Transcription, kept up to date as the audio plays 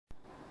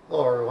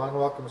Hello everyone,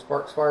 welcome to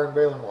Sparks Fire and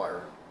Baling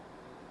Wire.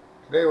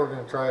 Today we're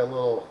going to try a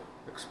little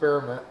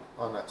experiment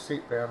on that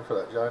seat pan for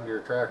that John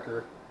Deere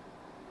tractor.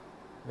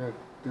 I'm going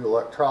to do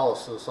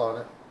electrolysis on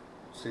it,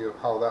 see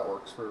how that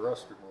works for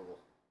rust removal.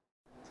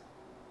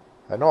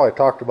 I know I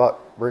talked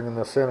about bringing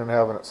this in and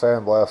having it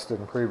sandblasted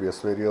in previous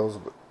videos,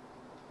 but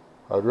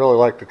I'd really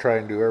like to try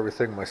and do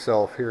everything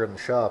myself here in the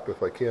shop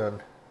if I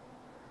can.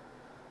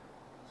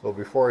 So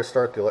before I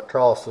start the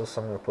electrolysis,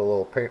 I'm going to put a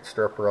little paint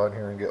stripper on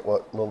here and get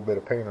what little bit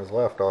of paint is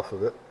left off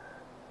of it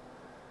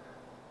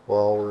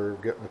while we're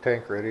getting the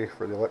tank ready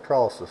for the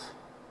electrolysis.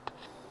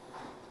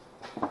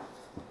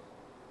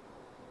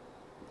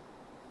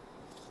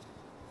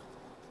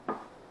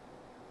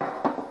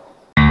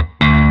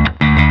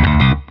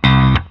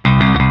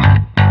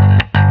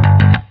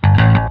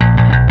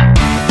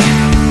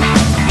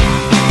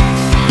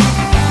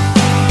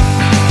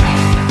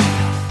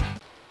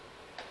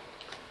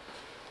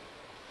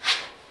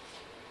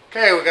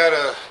 Okay, we got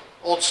a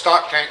old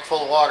stock tank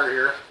full of water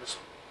here, just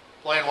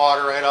plain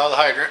water right out of the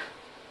hydrant.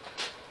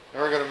 Now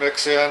we're going to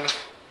mix in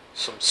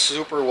some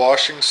super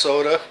washing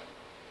soda.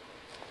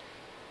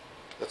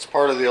 That's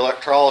part of the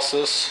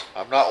electrolysis.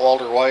 I'm not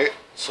Walter White,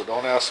 so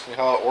don't ask me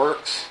how it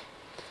works,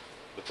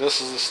 but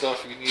this is the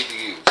stuff you need to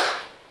use.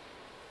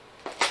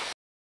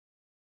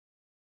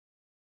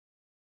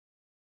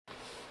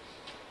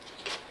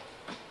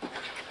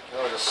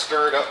 Now just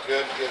stir it up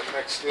good and get it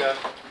mixed in.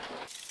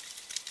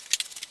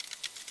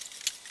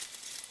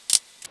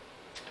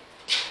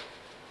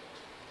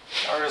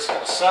 Now we're just going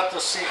to set the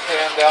seat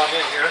pan down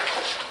in here.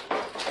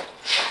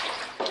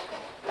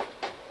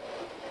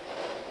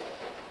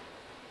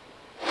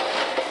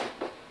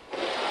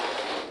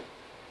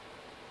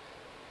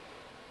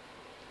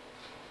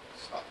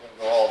 It's not going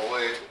to go all the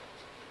way,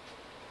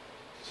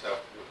 just have to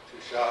do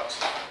it 2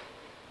 shots.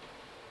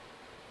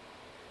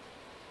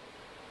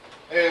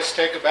 Hey, just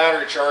take a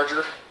battery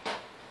charger,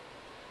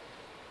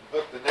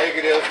 hook the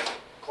negative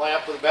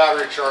clamp of the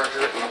battery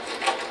charger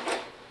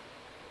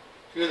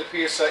to the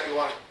piece that you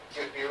want to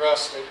get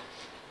derusted.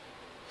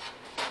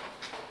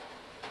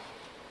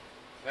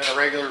 Then a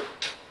regular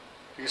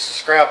piece of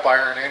scrap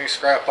iron, any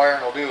scrap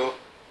iron will do.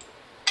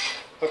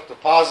 Hook the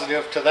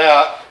positive to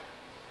that.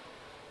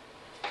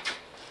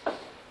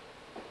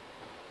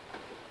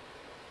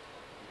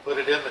 Put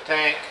it in the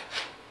tank.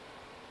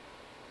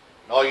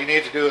 And all you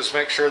need to do is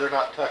make sure they're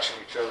not touching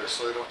each other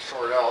so they don't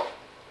short out.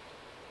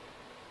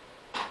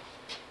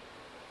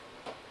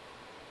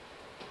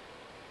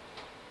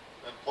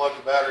 Then plug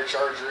the battery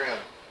charger in.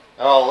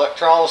 Now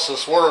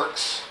electrolysis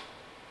works.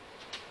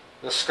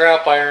 The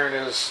scrap iron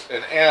is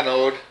an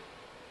anode,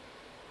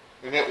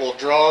 and it will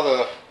draw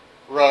the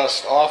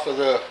rust off of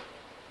the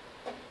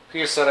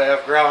piece that I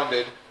have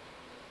grounded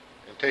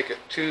and take it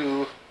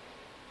to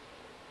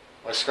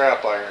my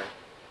scrap iron.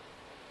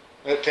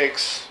 It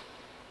takes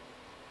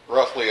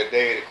roughly a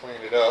day to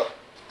clean it up.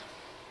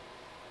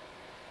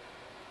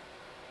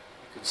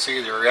 You can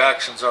see the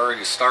reaction's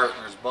already starting.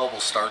 There's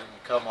bubbles starting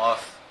to come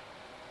off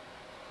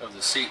of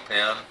the seat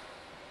pan.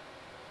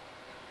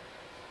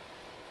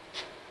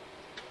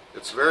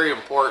 It's very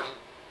important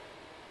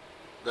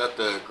that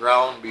the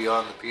ground be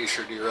on the piece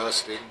you're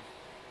derusting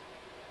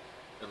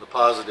and the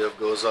positive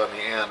goes on the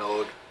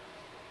anode,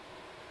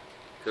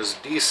 because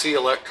DC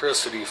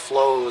electricity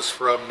flows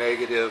from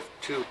negative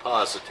to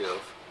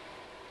positive.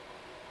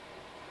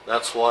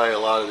 That's why a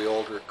lot of the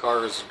older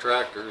cars and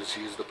tractors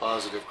use the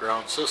positive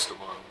ground system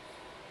on them.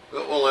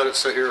 But we'll let it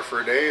sit here for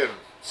a day and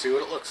see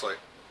what it looks like.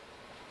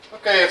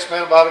 Okay, it's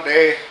been about a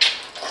day.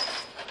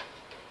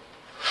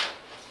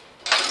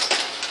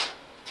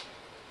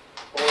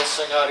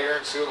 Thing out here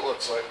and see what it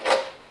looks like.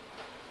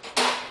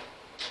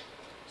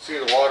 See,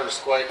 the water's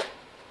quite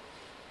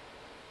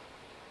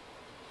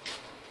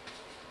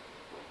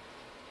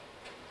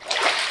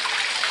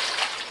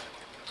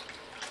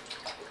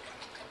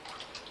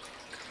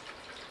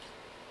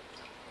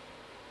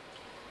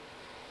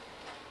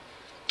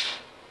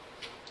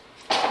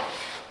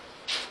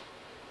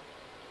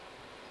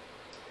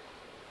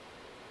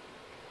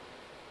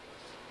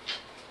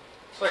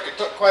looks like it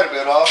took quite a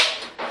bit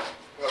off.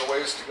 Got a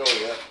ways to go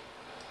yet.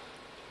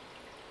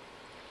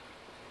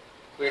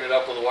 Clean it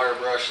up with a wire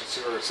brush and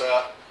see where it's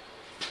at.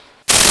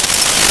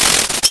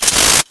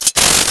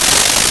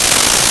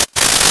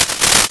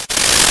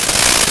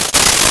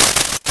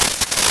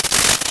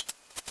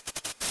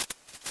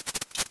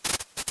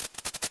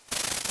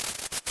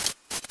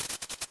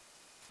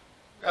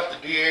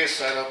 Got the DA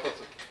set up with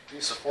a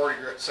piece of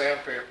 40 grit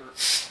sandpaper. I'm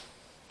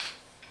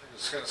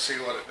just going to see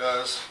what it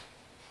does.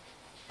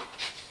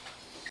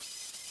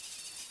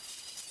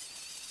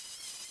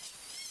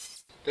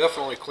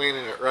 Definitely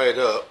cleaning it right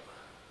up.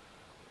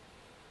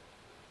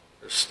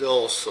 There's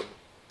still some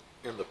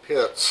in the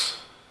pits,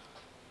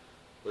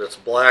 but it's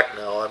black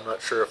now. I'm not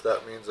sure if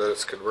that means that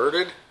it's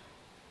converted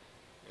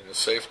and it's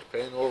safe to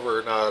paint over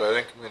or not. I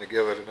think I'm going to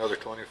give it another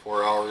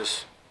 24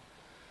 hours,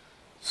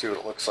 see what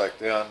it looks like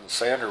then. The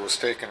sander was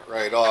taking it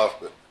right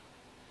off, but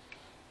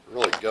it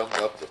really gummed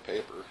up the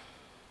paper.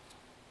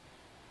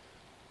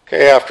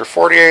 Okay, after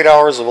 48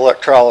 hours of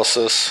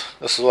electrolysis,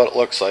 this is what it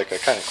looks like. I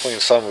kind of cleaned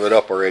some of it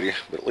up already,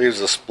 but it leaves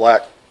this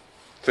black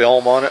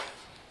film on it,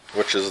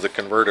 which is the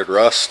converted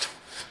rust,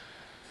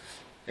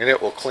 and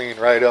it will clean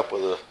right up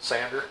with a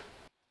sander.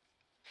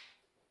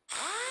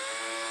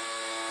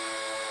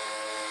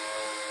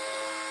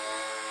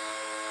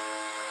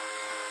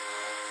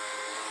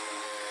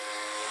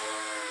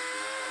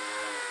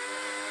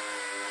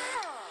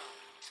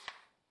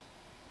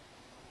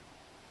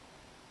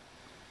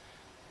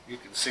 You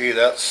can see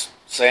that's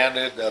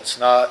sanded, that's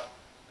not.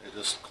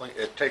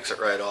 It takes it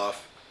right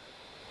off.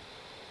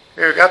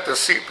 Here, we got the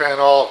seat pan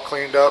all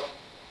cleaned up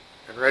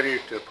and ready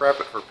to prep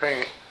it for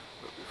paint.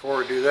 But before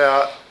we do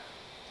that,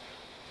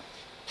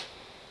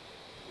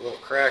 a little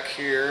crack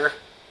here,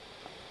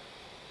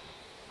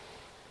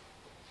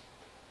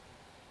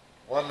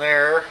 one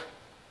there,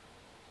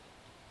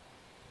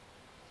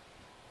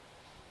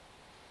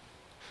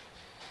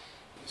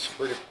 some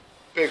pretty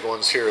big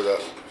ones here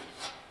that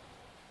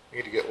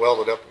need to get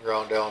welded up and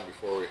ground down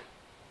before we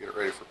get it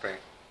ready for paint.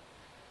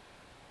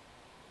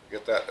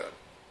 Get that done.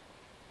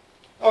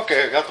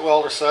 Okay, got the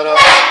welder set up.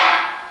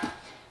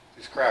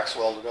 These cracks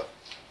welded up.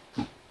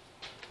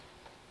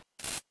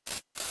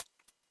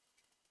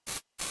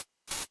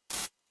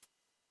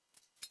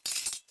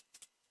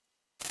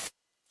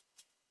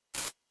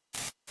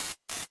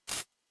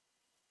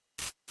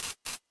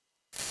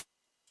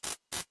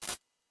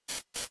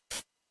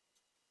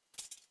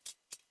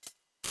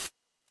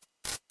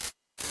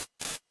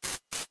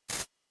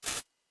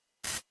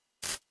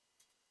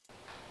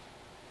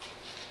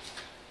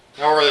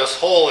 Now where this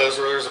hole is,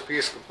 where there's a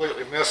piece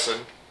completely missing,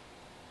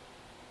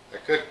 I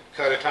could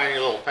cut a tiny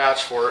little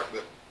patch for it, but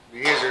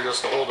it'd be easier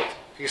just to hold a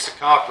piece of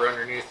copper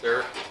underneath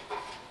there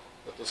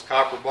with this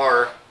copper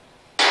bar.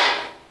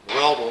 The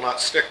weld will not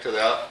stick to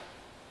that.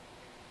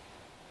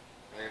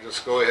 I can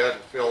just go ahead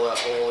and fill that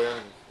hole in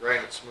and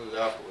grind it smooth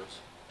afterwards.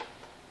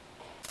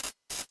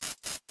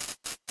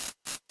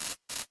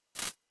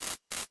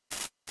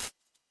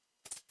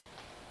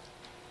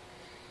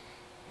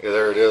 Yeah,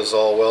 there it is,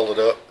 all welded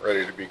up,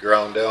 ready to be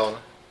ground down.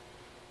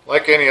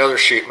 Like any other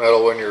sheet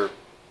metal, when you're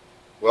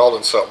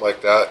welding something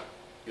like that,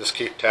 just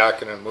keep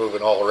tacking and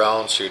moving all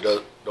around so you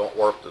don't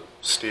warp the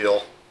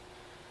steel.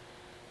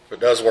 If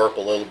it does warp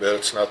a little bit,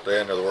 it's not the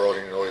end of the world.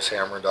 You can always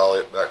hammer and dolly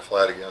it back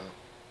flat again.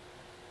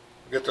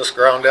 Get this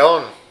ground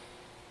down,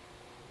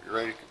 you're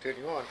ready to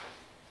continue on.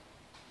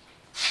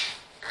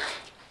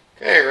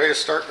 Okay, ready to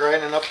start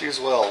grinding up these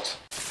welds.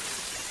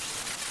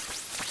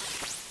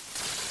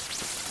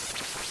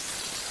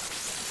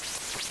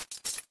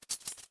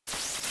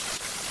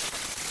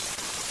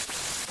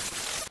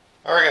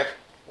 We're going to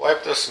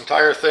wipe this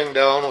entire thing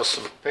down with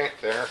some paint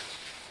thinner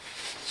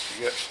just to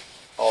get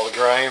all the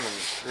grime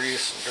and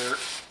grease and dirt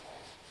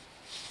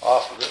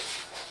off of it.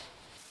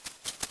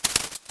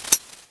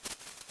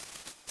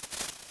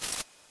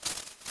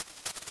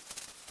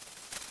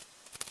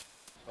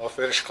 I'll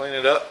finish cleaning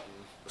it up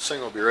and this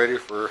thing will be ready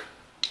for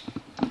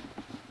a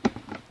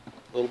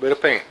little bit of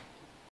paint.